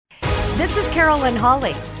This is Carolyn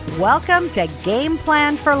Hawley. Welcome to Game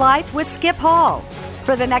Plan for Life with Skip Hall.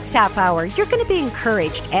 For the next half hour, you're going to be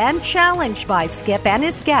encouraged and challenged by Skip and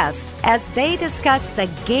his guests as they discuss the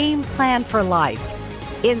game plan for life.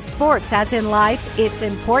 In sports, as in life, it's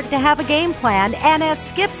important to have a game plan, and as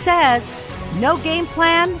Skip says, no game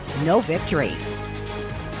plan, no victory.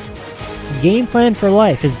 Game Plan for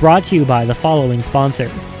Life is brought to you by the following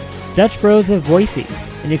sponsors: Dutch Bros of Boise,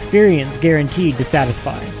 an experience guaranteed to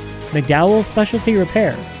satisfy; McDowell Specialty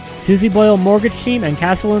Repair, Susie Boyle Mortgage Team and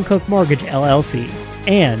Castle & Cook Mortgage LLC,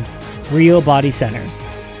 and Rio Body Center.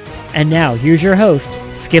 And now, here's your host,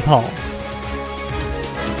 Skip Hall.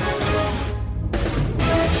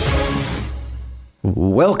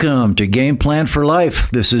 Welcome to Game Plan for Life.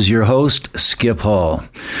 This is your host, Skip Hall.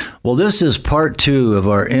 Well, this is part 2 of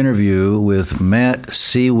our interview with Matt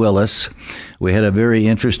C. Willis. We had a very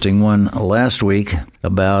interesting one last week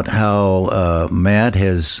about how Matt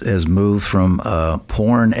has moved from a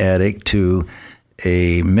porn addict to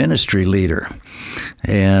a ministry leader.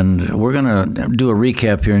 And we're going to do a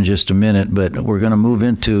recap here in just a minute, but we're going to move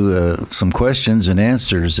into some questions and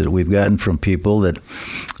answers that we've gotten from people that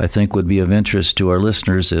I think would be of interest to our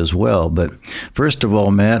listeners as well. But first of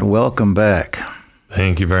all, Matt, welcome back.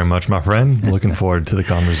 Thank you very much, my friend. Looking forward to the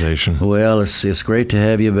conversation. Well, it's great to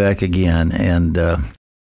have you back again. And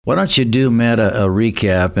why don't you do, Matt, a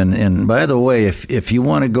recap? And by the way, if you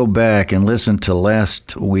want to go back and listen to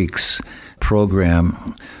last week's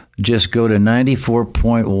program, just go to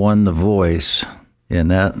 94.1 The Voice, and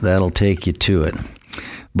that'll take you to it.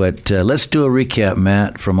 But let's do a recap,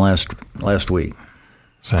 Matt, from last week.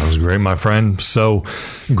 Sounds great, my friend. So,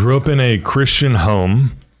 grew up in a Christian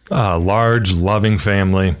home, large, loving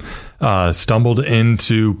family, stumbled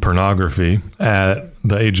into pornography at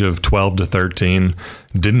the age of 12 to 13.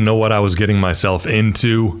 Didn't know what I was getting myself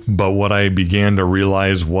into, but what I began to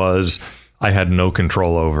realize was I had no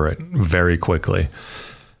control over it very quickly.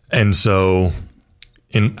 And so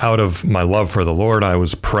out of my love for the Lord, I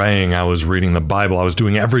was praying, I was reading the Bible, I was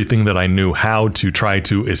doing everything that I knew how to try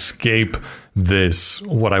to escape this,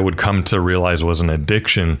 what I would come to realize was an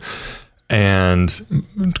addiction, and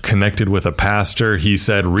connected with a pastor. He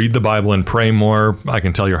said, read the Bible and pray more. I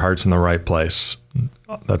can tell your heart's in the right place.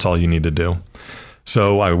 That's all you need to do.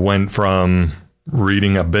 So I went from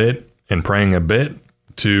reading a bit and praying a bit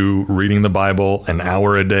to reading the Bible an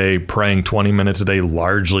hour a day, praying 20 minutes a day,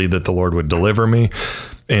 largely that the Lord would deliver me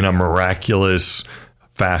in a miraculous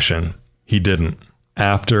fashion. He didn't.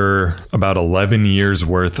 After about 11 years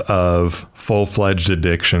worth of full-fledged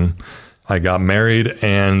addiction, I got married,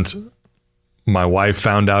 and my wife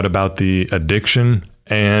found out about the addiction,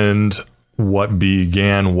 and what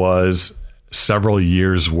began was several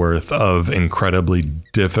years worth of incredibly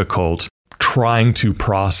difficult trying to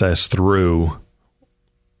process through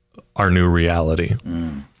our new reality.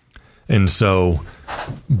 And so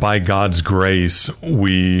by God's grace,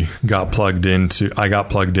 I got plugged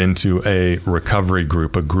into a recovery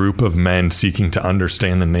group, a group of men seeking to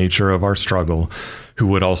understand the nature of our struggle, who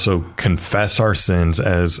would also confess our sins,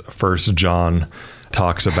 as 1 John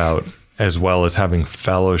talks about, as well as having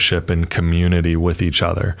fellowship and community with each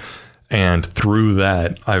other. And through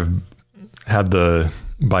that, I've had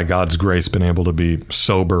by God's grace, been able to be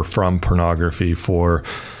sober from pornography for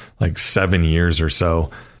like 7 years or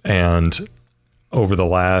so. And over the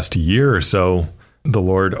last year or so, the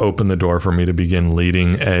Lord opened the door for me to begin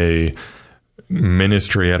leading a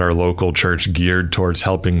ministry at our local church geared towards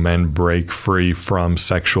helping men break free from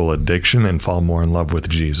sexual addiction and fall more in love with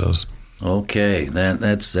Jesus. Okay,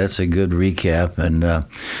 that's a good recap. And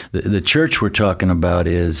the church we're talking about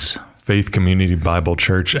is Faith Community Bible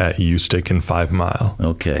Church at Ustick and 5 Mile.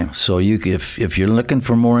 Okay, so if you're looking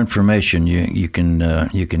for more information, you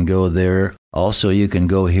can go there. Also, you can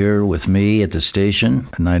go here with me at the station,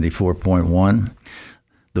 94.1,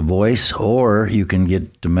 The Voice, or you can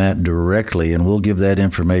get to Matt directly, and we'll give that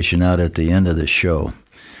information out at the end of the show.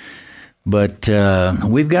 But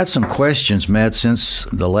we've got some questions, Matt, since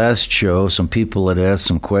the last show. Some people had asked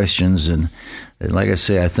some questions, and like I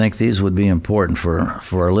say, I think these would be important for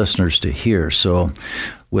our listeners to hear. So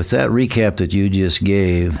with that recap that you just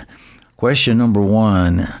gave, question number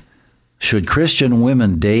 1, should Christian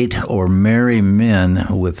women date or marry men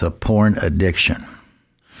with a porn addiction?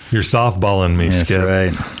 You're softballing me, Skip.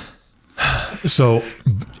 That's right. So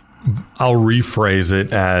I'll rephrase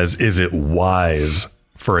it as, is it wise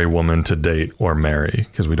for a woman to date or marry?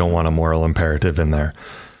 Because we don't want a moral imperative in there.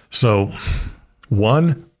 So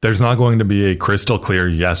 1, there's not going to be a crystal clear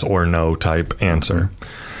yes or no type answer.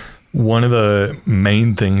 One of the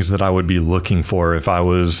main things that I would be looking for if I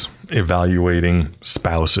was evaluating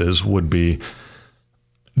spouses would be,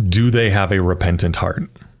 do they have a repentant heart?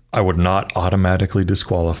 I would not automatically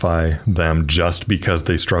disqualify them just because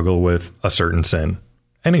they struggle with a certain sin,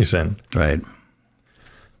 any sin. Right.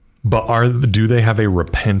 But do they have a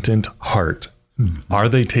repentant heart? Mm-hmm. Are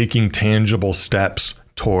they taking tangible steps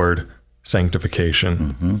toward sanctification?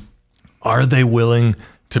 Mm-hmm. Are they willing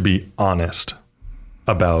to be honest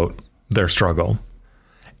about their struggle?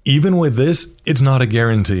 Even with this, it's not a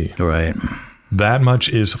guarantee. Right. That much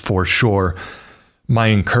is for sure. My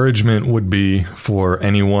encouragement would be for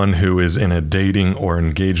anyone who is in a dating or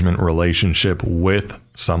engagement relationship with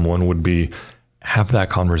someone would be have that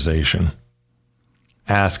conversation.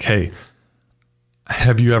 Ask, hey,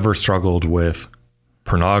 have you ever struggled with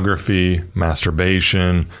pornography,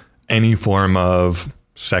 masturbation, any form of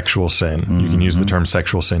sexual sin? Mm-hmm. You can use the term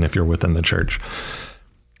sexual sin if you're within the church.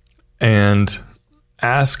 And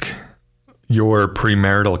ask your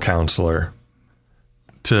premarital counselor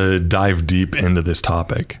to dive deep into this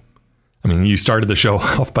topic. I mean, you started the show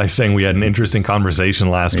off by saying we had an interesting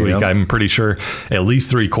conversation last week. I'm pretty sure at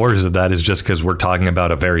least 3/4 of that is just because we're talking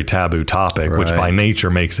about a very taboo topic, which by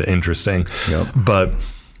nature makes it interesting. Yep. But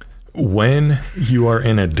when you are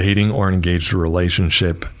in a dating or engaged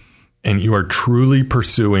relationship and you are truly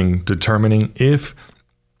determining if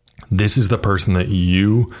this is the person that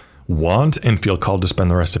you want and feel called to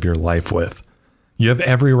spend the rest of your life with, you have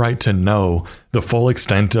every right to know the full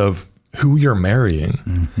extent of who you're marrying.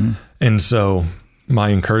 Mm-hmm. And so my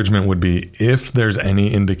encouragement would be, if there's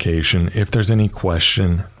any indication, if there's any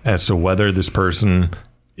question as to whether this person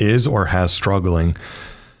is or has struggling,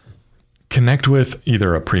 connect with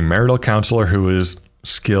either a premarital counselor who is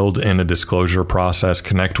skilled in a disclosure process,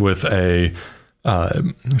 connect with a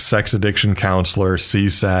sex addiction counselor,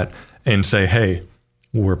 CSAT, and say, hey,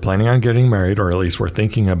 we're planning on getting married, or at least we're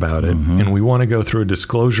thinking about it, and we want to go through a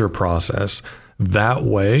disclosure process. That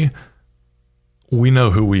way, we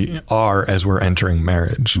know who we are as we're entering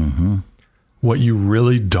marriage. Mm-hmm. What you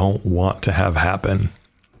really don't want to have happen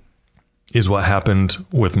is what happened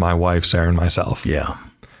with my wife, Sarah, and myself. Yeah.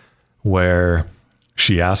 Where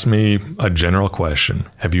she asked me a general question.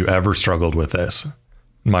 Have you ever struggled with this?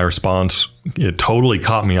 My response, it totally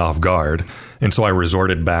caught me off guard. And so I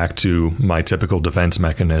resorted back to my typical defense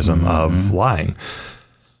mechanism of lying.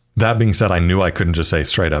 That being said, I knew I couldn't just say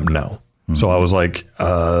straight up no. So I was like,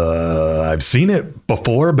 I've seen it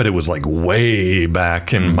before, but it was like way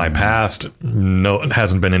back in my past. No, it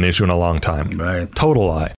hasn't been an issue in a long time. Right. Total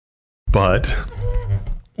lie. But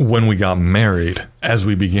when we got married, as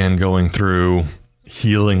we began going through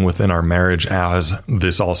healing within our marriage, as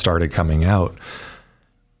this all started coming out,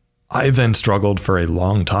 I then struggled for a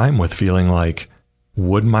long time with feeling like,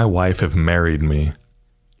 would my wife have married me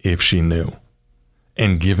if she knew?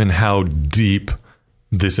 And given how deep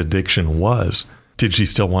this addiction was, did she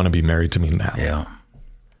still want to be married to me now? Yeah.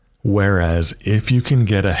 Whereas if you can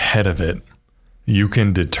get ahead of it, you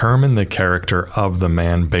can determine the character of the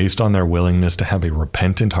man based on their willingness to have a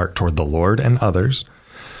repentant heart toward the Lord and others,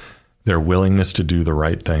 their willingness to do the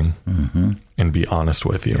right thing, and be honest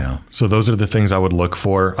with you. Yeah. So those are the things I would look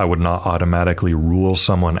for. I would not automatically rule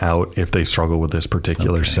someone out if they struggle with this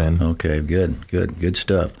particular sin. Okay, good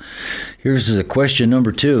stuff. Here's the question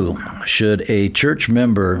number 2. Should a church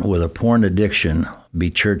member with a porn addiction be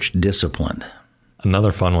church disciplined?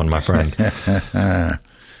 Another fun one, my friend.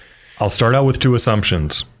 I'll start out with 2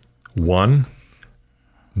 assumptions. One,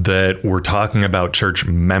 that we're talking about church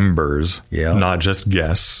members, not just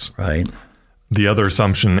guests. Right. The other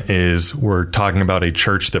assumption is we're talking about a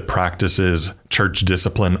church that practices church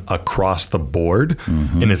discipline across the board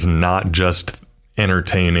and is not just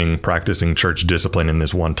practicing church discipline in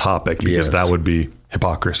this one topic, because that would be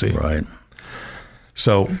hypocrisy. Right.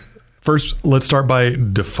 So first, let's start by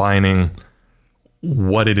defining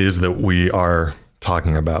what it is that we are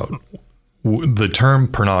talking about. The term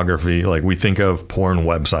pornography, like we think of porn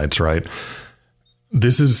websites, right?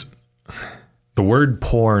 This is the word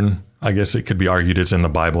porn. I guess it could be argued it's in the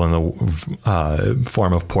Bible in the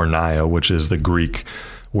form of porneia, which is the Greek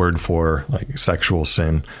word for like sexual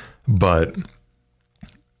sin. But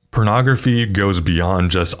pornography goes beyond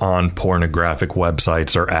just on pornographic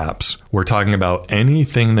websites or apps. We're talking about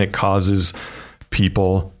anything that causes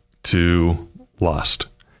people to lust,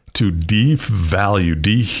 to devalue,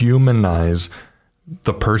 dehumanize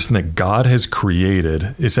the person that God has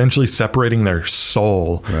created, essentially separating their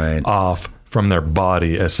soul off from their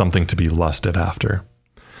body as something to be lusted after.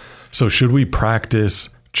 So should we practice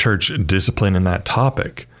church discipline in that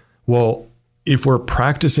topic? Well, if we're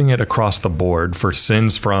practicing it across the board for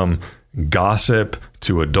sins from gossip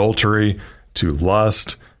to adultery to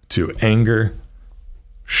lust to anger,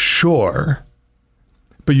 sure.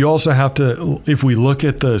 But you also have to, if we look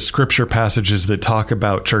at the scripture passages that talk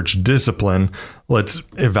about church discipline, let's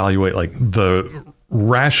evaluate like the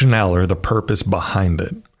rationale or the purpose behind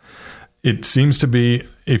it. It seems to be,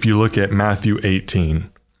 if you look at Matthew 18,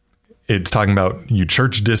 it's talking about you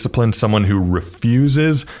church discipline someone who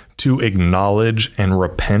refuses to acknowledge and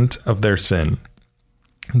repent of their sin.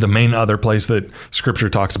 The main other place that scripture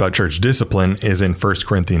talks about church discipline is in 1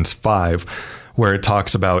 Corinthians 5, where it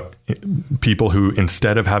talks about people who,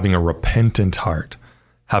 instead of having a repentant heart,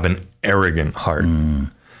 have an arrogant heart.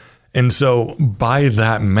 And so by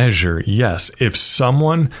that measure, yes, if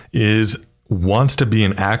someone wants to be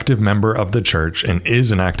an active member of the church and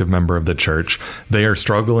is an active member of the church, they are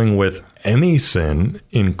struggling with any sin,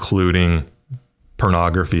 including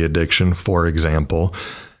pornography addiction, for example.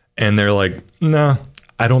 And they're like, nah,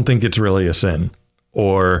 I don't think it's really a sin,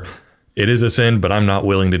 or it is a sin, but I'm not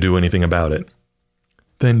willing to do anything about it.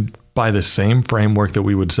 Then by the same framework that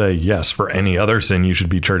we would say, yes, for any other sin, you should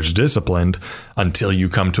be church disciplined until you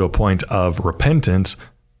come to a point of repentance.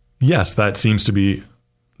 Yes, that seems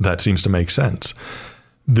to make sense.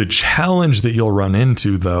 The challenge that you'll run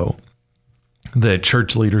into, though, that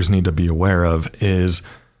church leaders need to be aware of is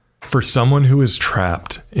for someone who is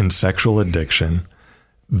trapped in sexual addiction,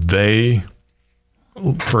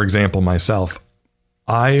 for example, myself,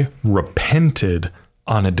 I repented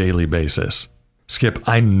on a daily basis. Skip,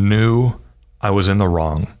 I knew I was in the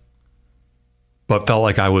wrong, but felt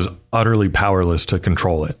like I was utterly powerless to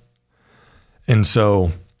control it. And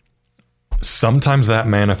so sometimes that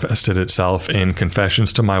manifested itself in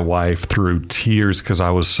confessions to my wife through tears because I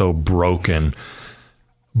was so broken.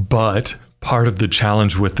 But part of the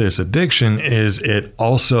challenge with this addiction is it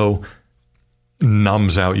also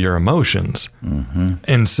numbs out your emotions.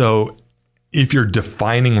 And so if you're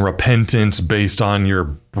defining repentance based on your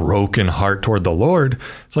broken heart toward the Lord,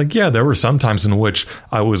 it's like, yeah, there were some times in which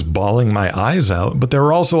I was bawling my eyes out, but there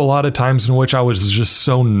were also a lot of times in which I was just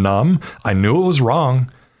so numb. I knew it was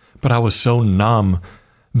wrong, but I was so numb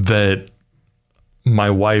that my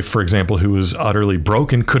wife, for example, who was utterly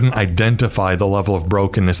broken, couldn't identify the level of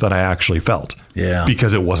brokenness that I actually felt. Yeah.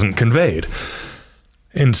 Because it wasn't conveyed.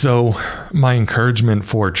 And so my encouragement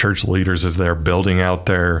for church leaders as they're building out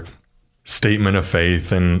their statement of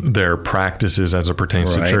faith and their practices as it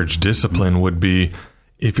pertains to church discipline would be,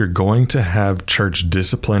 if you're going to have church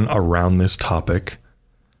discipline around this topic,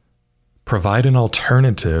 provide an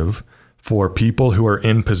alternative for people who are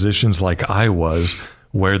in positions like I was,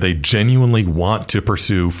 where they genuinely want to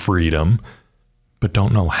pursue freedom, but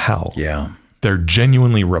don't know how. Yeah. They're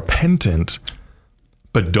genuinely repentant,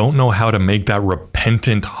 but don't know how to make that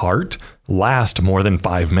repentant heart last more than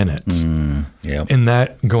 5 minutes. Yep. And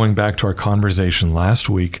that, going back to our conversation last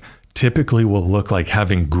week, typically will look like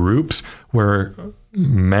having groups where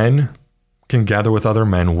men can gather with other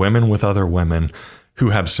men, women with other women who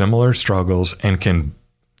have similar struggles, and can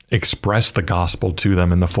express the gospel to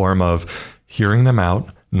them in the form of hearing them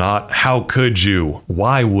out, not how could you,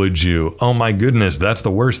 why would you, oh my goodness, that's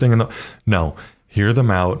the worst thing no, hear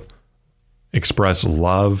them out, express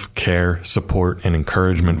love, care, support, and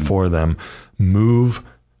encouragement for them, move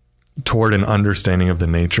toward an understanding of the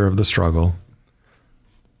nature of the struggle,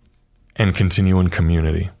 and continue in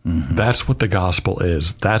community. That's what the gospel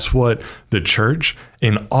is. That's what the church,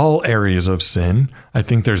 in all areas of sin, I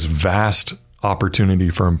think there's vast opportunity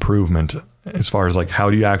for improvement as far as like, how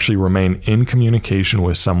do you actually remain in communication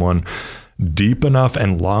with someone deep enough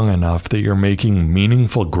and long enough that you're making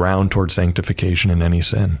meaningful ground toward sanctification in any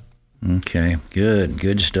sin. Okay,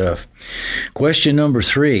 good stuff. Question number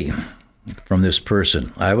 3 from this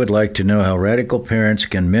person. I would like to know how radical parents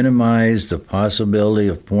can minimize the possibility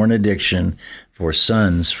of porn addiction for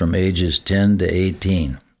sons from ages 10 to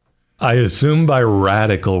 18. I assume by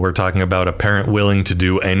radical, we're talking about a parent willing to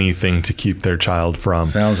do anything to keep their child from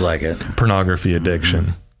Sounds like it. pornography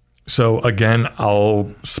addiction. So again,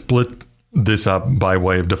 I'll split this up by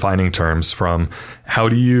way of defining terms from how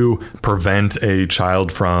do you prevent a child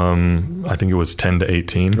from, I think it was 10 to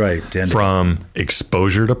 18, right, 10 to from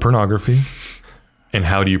exposure to pornography, and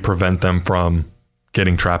how do you prevent them from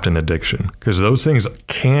getting trapped in addiction? Because those things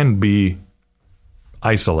can be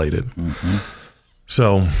isolated.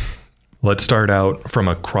 So let's start out from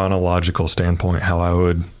a chronological standpoint, how I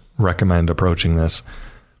would recommend approaching this.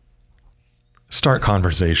 Start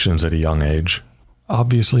conversations at a young age,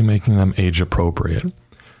 obviously making them age appropriate.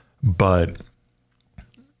 But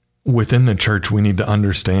within the church, we need to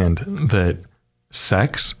understand that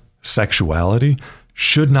sexuality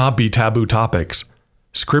should not be taboo topics.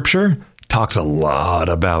 Scripture talks a lot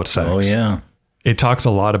about sex. Oh, yeah. It talks a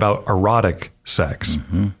lot about erotic sex.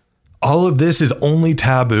 All of this is only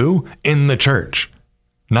taboo in the church,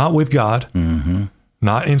 not with God,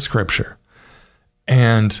 not in Scripture.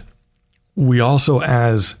 And we also,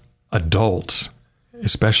 as adults,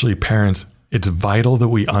 especially parents, it's vital that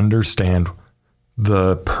we understand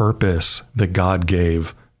the purpose that God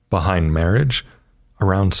gave behind marriage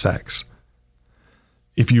around sex.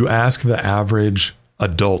 If you ask the average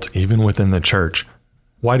adult, even within the church,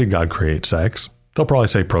 why did God create sex? They'll probably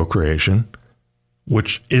say procreation,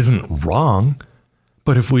 which isn't wrong.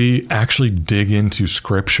 But if we actually dig into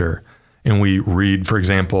Scripture and we read, for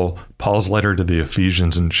example, Paul's letter to the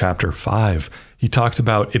Ephesians in chapter 5, he talks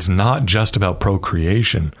about it's not just about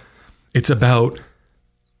procreation. It's about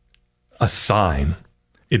a sign.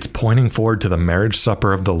 It's pointing forward to the marriage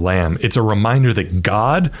supper of the Lamb. It's a reminder that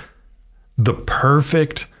God, the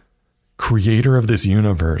perfect creator of this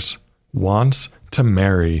universe, wants to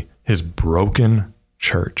marry his broken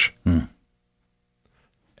church.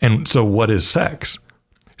 And so what is sex?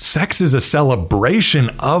 Sex is a celebration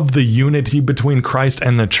of the unity between Christ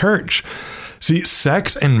and the church. See,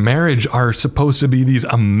 sex and marriage are supposed to be these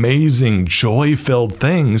amazing, joy-filled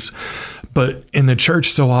things. But in the church,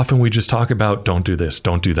 so often we just talk about, don't do this,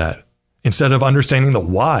 don't do that, instead of understanding the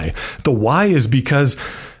why. The why is because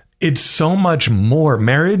it's so much more.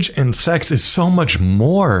 Marriage and sex is so much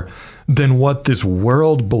more than what this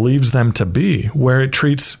world believes them to be, where it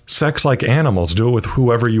treats sex like animals. Do it with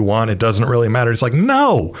whoever you want. It doesn't really matter. It's like,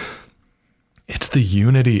 no, it's the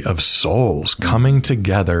unity of souls coming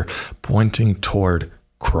together, pointing toward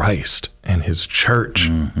Christ and his church.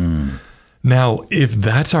 Now, if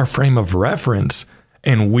that's our frame of reference,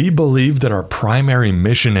 and we believe that our primary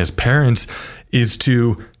mission as parents is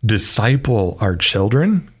to disciple our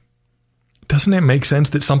children, doesn't it make sense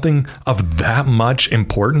that something of that much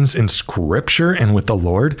importance in Scripture and with the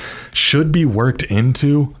Lord should be worked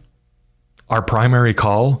into our primary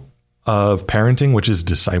call of parenting, which is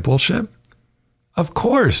discipleship? Of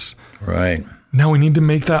course. Right. Now we need to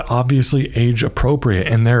make that obviously age appropriate.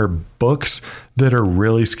 And there are books that are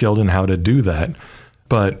really skilled in how to do that.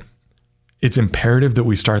 But it's imperative that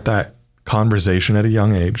we start that conversation at a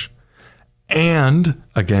young age. And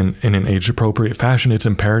again, in an age appropriate fashion, it's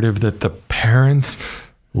imperative that the parents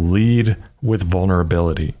lead with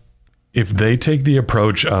vulnerability. If they take the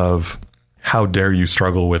approach of, how dare you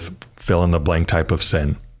struggle with fill in the blank type of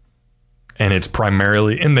sin, and it's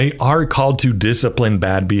primarily, and they are called to discipline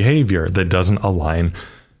bad behavior that doesn't align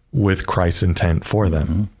with Christ's intent for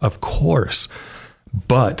them, of course.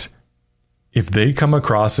 But if they come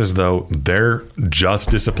across as though they're just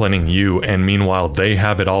disciplining you, and meanwhile they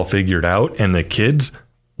have it all figured out, and the kids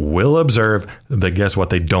will observe that, guess what?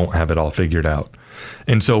 They don't have it all figured out.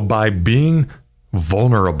 And so by being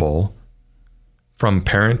vulnerable from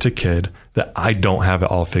parent to kid, that I don't have it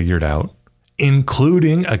all figured out,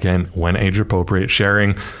 including, again, when age appropriate,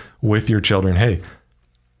 sharing with your children, hey,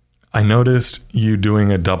 I noticed you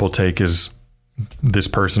doing a double take as this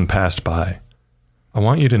person passed by. I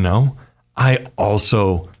want you to know, I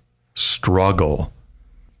also struggle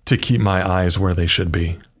to keep my eyes where they should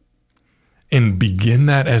be. And begin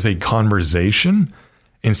that as a conversation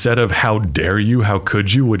instead of how dare you, how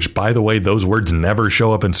could you, which, by the way, those words never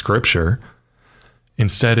show up in Scripture.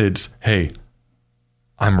 Instead, it's, hey,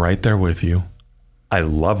 I'm right there with you. I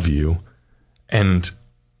love you. And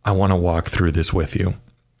I want to walk through this with you.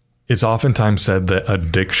 It's oftentimes said that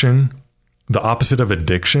addiction, the opposite of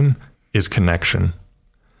addiction, is connection.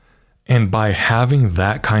 And by having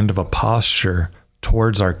that kind of a posture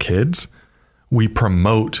towards our kids, we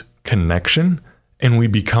promote connection and we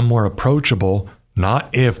become more approachable, not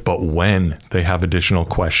if, but when they have additional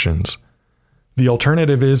questions. The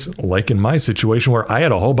alternative is, like in my situation where I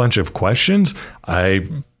had a whole bunch of questions, I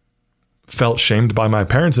felt shamed by my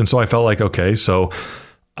parents. And so I felt like, okay, so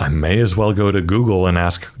I may as well go to Google and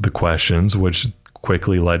ask the questions, which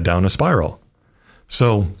quickly led down a spiral.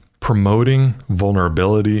 So promoting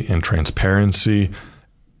vulnerability and transparency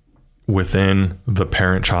within the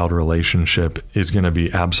parent-child relationship is going to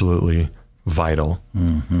be absolutely vital.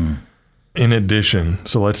 In addition,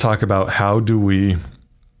 so let's talk about how do we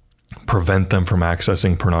prevent them from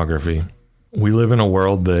accessing pornography. We live in a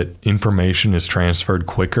world that information is transferred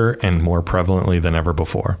quicker and more prevalently than ever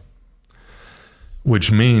before,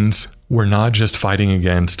 which means we're not just fighting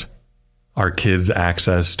against our kids'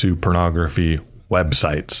 access to pornography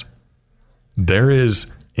websites. There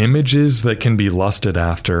is images that can be lusted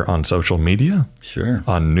after on social media, Sure,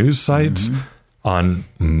 on news sites, on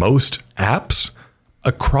most apps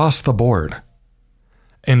across the board.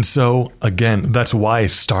 And so, again, that's why I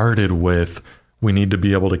started with, we need to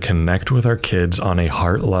be able to connect with our kids on a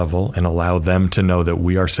heart level and allow them to know that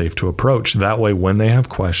we are safe to approach. That way, when they have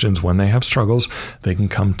questions, when they have struggles, they can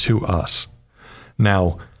come to us.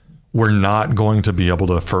 Now, we're not going to be able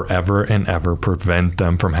to forever and ever prevent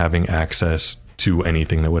them from having access to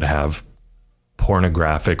anything that would have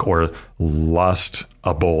pornographic or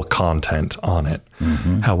lustable content on it.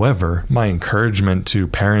 However, my encouragement to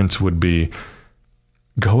parents would be,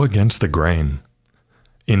 go against the grain.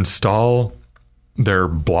 Install their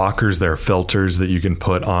blockers, their filters that you can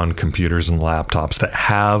put on computers and laptops that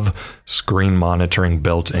have screen monitoring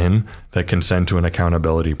built in that can send to an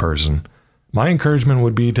accountability person. My encouragement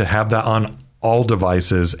would be to have that on all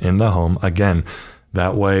devices in the home. Again,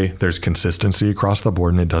 that way there's consistency across the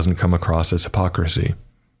board and it doesn't come across as hypocrisy.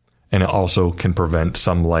 And it also can prevent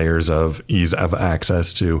some layers of ease of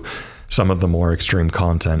access to some of the more extreme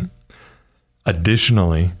content.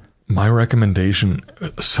 Additionally, my recommendation,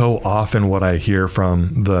 so often what I hear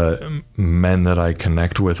from the men that I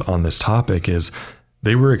connect with on this topic is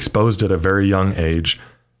they were exposed at a very young age,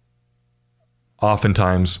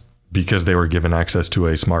 oftentimes because they were given access to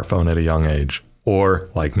a smartphone at a young age, or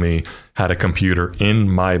like me, had a computer in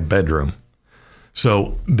my bedroom.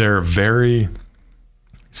 So there are very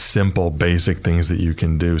simple, basic things that you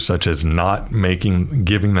can do, such as not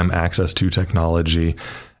giving them access to technology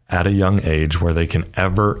at a young age where they can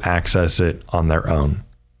ever access it on their own.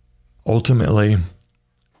 Ultimately,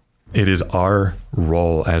 it is our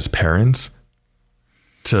role as parents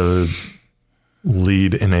to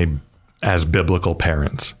lead as biblical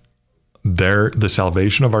parents. The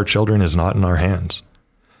salvation of our children is not in our hands.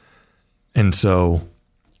 And so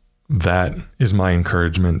that is my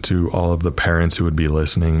encouragement to all of the parents who would be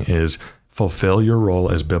listening, is fulfill your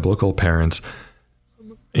role as biblical parents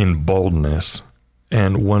in boldness.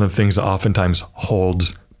 And one of the things that oftentimes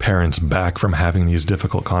holds parents back from having these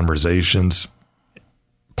difficult conversations,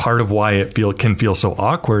 part of why it can feel so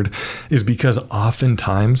awkward, is because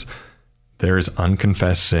oftentimes there is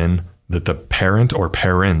unconfessed sin that the parent or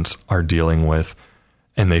parents are dealing with.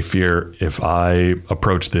 And they fear, if I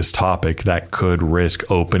approach this topic, that could risk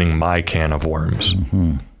opening my can of worms.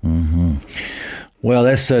 Well,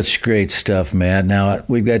 that's such great stuff, Matt. Now,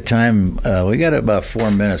 we've got time. We got about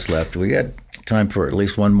 4 minutes left. We got time for at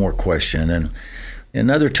least one more question. And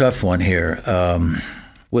another tough one here.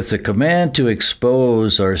 With the command to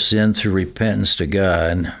expose our sin through repentance to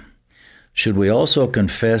God, should we also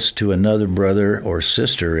confess to another brother or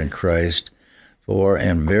sister in Christ,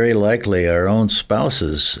 and very likely our own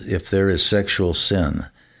spouses, if there is sexual sin?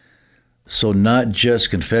 So not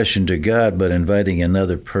just confession to God, but inviting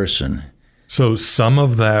another person. So some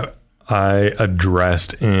of that I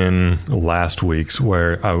addressed in last week's,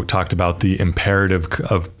 where I talked about the imperative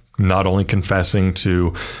of not only confessing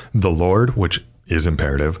to the Lord, which is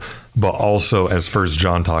imperative, but also, as First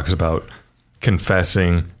John talks about,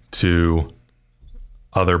 confessing to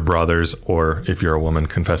other brothers, or if you're a woman,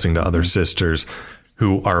 confessing to other sisters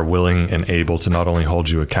who are willing and able to not only hold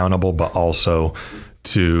you accountable, but also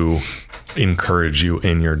to encourage you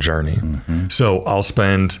in your journey. So I'll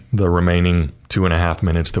spend the remaining 2.5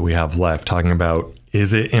 minutes that we have left talking about,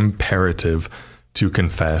 is it imperative to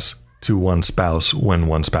confess to one spouse when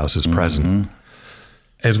one spouse is present?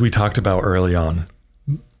 As we talked about early on,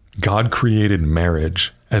 God created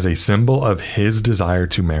marriage as a symbol of his desire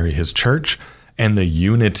to marry his church and the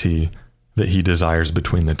unity that he desires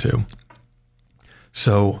between the two.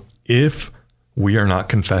 So if we are not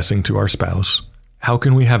confessing to our spouse, how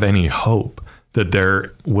can we have any hope that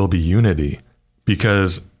there will be unity?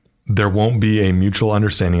 Because there won't be a mutual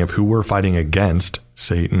understanding of who we're fighting against,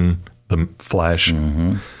 Satan, the flesh,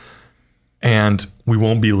 and we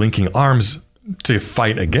won't be linking arms to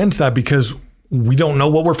fight against that because we don't know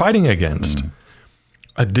what we're fighting against.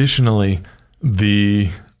 Additionally,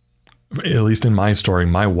 at least in my story,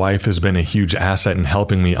 my wife has been a huge asset in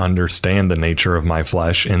helping me understand the nature of my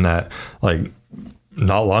flesh, in that, like,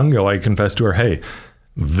 not long ago, I confessed to her, hey,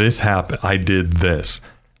 this happened. I did this.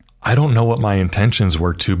 I don't know what my intentions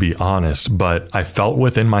were, to be honest, but I felt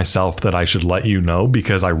within myself that I should let you know,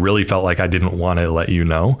 because I really felt like I didn't want to let you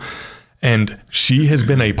know. And she has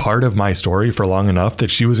been a part of my story for long enough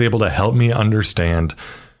that she was able to help me understand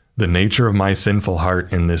the nature of my sinful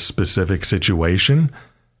heart in this specific situation.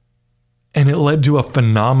 And it led to a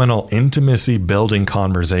phenomenal intimacy building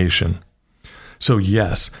conversation. So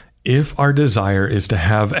yes, if our desire is to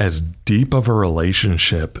have as deep of a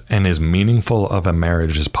relationship and as meaningful of a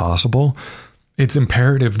marriage as possible, it's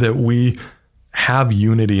imperative that we have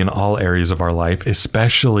unity in all areas of our life,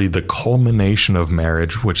 especially the culmination of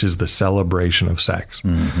marriage, which is the celebration of sex.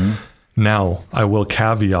 Now, I will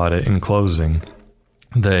caveat it in closing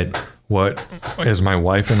that as my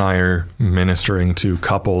wife and I are ministering to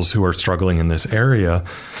couples who are struggling in this area,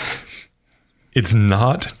 it's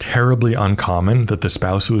not terribly uncommon that the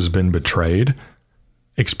spouse who has been betrayed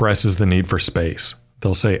expresses the need for space.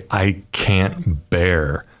 They'll say, I can't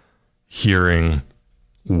bear hearing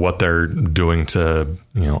what they're doing to,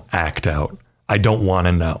 act out. I don't want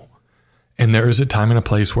to know. And there is a time and a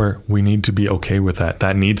place where we need to be okay with that.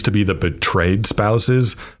 That needs to be the betrayed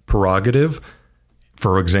spouse's prerogative.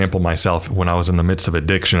 For example, myself, when I was in the midst of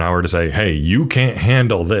addiction, I were to say, hey, you can't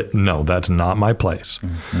handle that. No, that's not my place.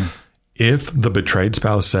 Mm-hmm. If the betrayed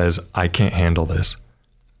spouse says, I can't handle this,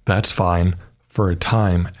 that's fine for a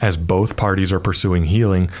time as both parties are pursuing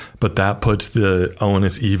healing, but that puts the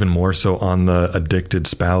onus even more so on the addicted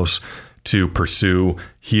spouse to pursue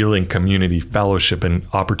healing, community, fellowship, and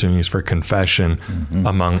opportunities for confession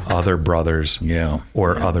among other brothers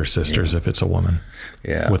or other sisters if it's a woman.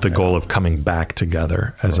 With the goal of coming back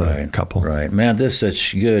together as a couple. Right. Man, this is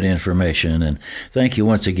such good information. And thank you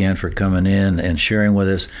once again for coming in and sharing with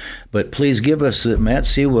us. But please give us, Matt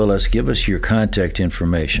C. Willis, give us your contact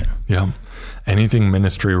information. Yeah. Anything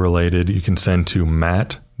ministry related, you can send to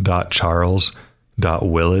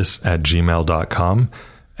matt.charles.willis@gmail.com.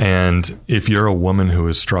 And if you're a woman who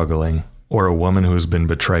is struggling or a woman who has been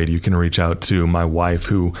betrayed, you can reach out to my wife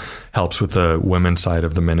who helps with the women's side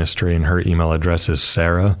of the ministry. And her email address is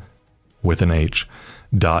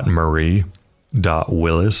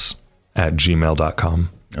sarah.marie.willis@gmail.com.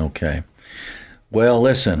 Okay. Well,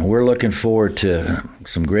 listen, we're looking forward to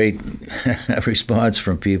some great response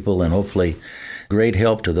from people and hopefully great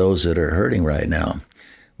help to those that are hurting right now.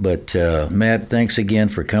 But, Matt, thanks again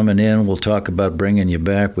for coming in. We'll talk about bringing you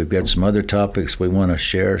back. We've got some other topics we want to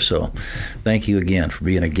share. So thank you again for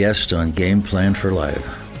being a guest on Game Plan for Life.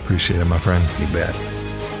 Appreciate it, my friend. You bet.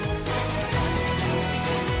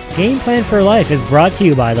 Game Plan for Life is brought to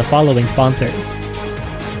you by the following sponsors.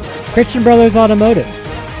 Christian Brothers Automotive.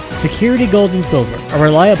 Security Gold and Silver, a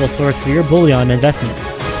reliable source for your bullion investment.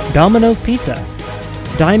 Domino's Pizza.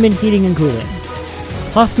 Diamond Heating and Cooling.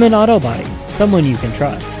 Hoffman Auto Body, someone you can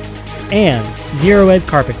trust. And Zero Edge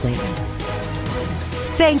Carpet Cleaning.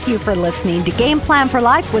 Thank you for listening to Game Plan for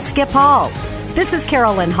Life with Skip Hall. This is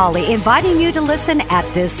Carolyn Hawley inviting you to listen at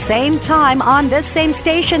this same time on this same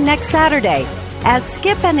station next Saturday as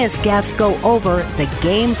Skip and his guests go over the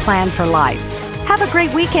Game Plan for Life. Have a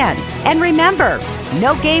great weekend. And remember,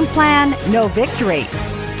 no game plan, no victory.